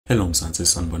Hello Mzansi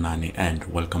Sanbonani and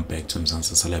welcome back to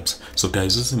Mzansi Celebs. So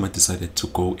guys, Seemah decided to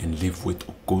go and live with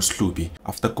Ghost Hlubi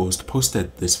after Ghost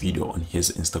posted this video on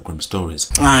his Instagram stories.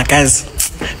 Guys,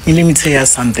 let me tell you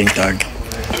something, dog.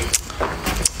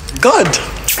 God,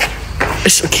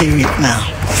 it's okay right now.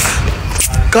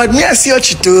 God, me I see what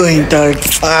you're doing, dog.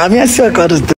 Me I see what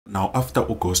God is doing. Now, after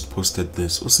Ghost posted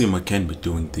this, Seemah can be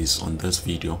doing this on this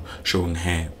video, showing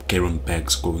her carrying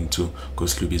bags going to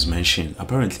Ghost Hlubi's mansion.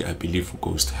 Apparently, I believe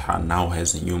Ghost now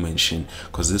has a new mansion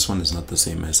because this one is not the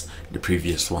same as the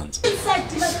previous ones.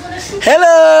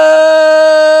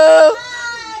 Hello!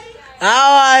 Hi!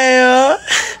 How are you?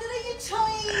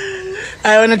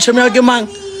 I want to show me how man.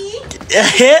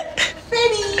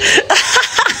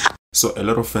 So a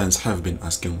lot of fans have been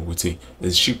asking Ukuthi,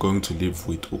 is she going to live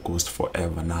with Ghost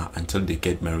forever now until they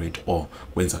get married, or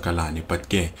when's Akalani?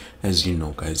 But yeah, as you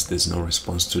know guys, there's no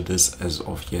response to this as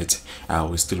of yet.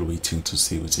 We're still waiting to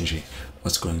see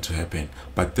what's going to happen.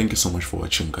 But thank you so much for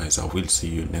watching guys. I will see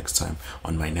you next time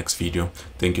on my next video.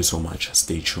 Thank you so much.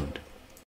 Stay tuned.